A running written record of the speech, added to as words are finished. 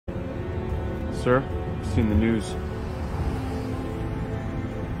Sir, I've seen the news.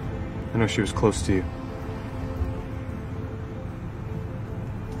 I know she was close to you.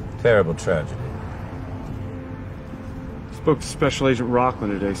 Terrible tragedy. Spoke to Special Agent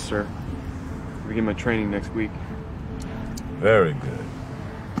Rockland today, sir. I begin my training next week. Very good.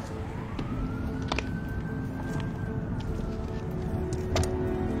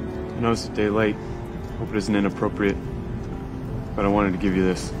 I know it's a day late. Hope it isn't inappropriate. But I wanted to give you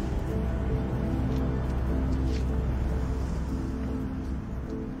this.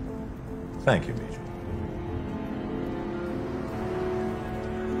 Thank you, Major.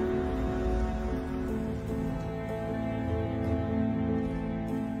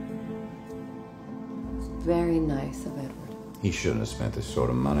 Very nice of Edward. He shouldn't have spent this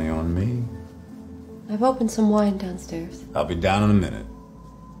sort of money on me. I've opened some wine downstairs. I'll be down in a minute.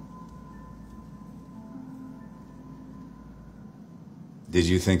 Did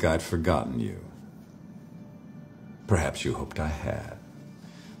you think I'd forgotten you? Perhaps you hoped I had.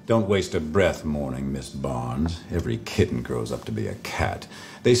 Don't waste a breath mourning Miss Barnes. Every kitten grows up to be a cat.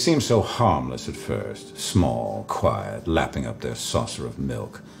 They seem so harmless at first. Small, quiet, lapping up their saucer of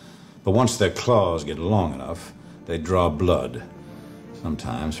milk. But once their claws get long enough, they draw blood.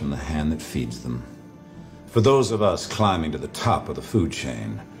 Sometimes from the hand that feeds them. For those of us climbing to the top of the food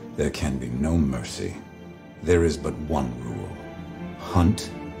chain, there can be no mercy. There is but one rule.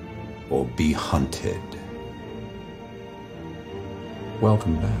 Hunt or be hunted.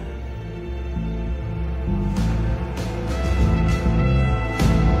 Welcome back.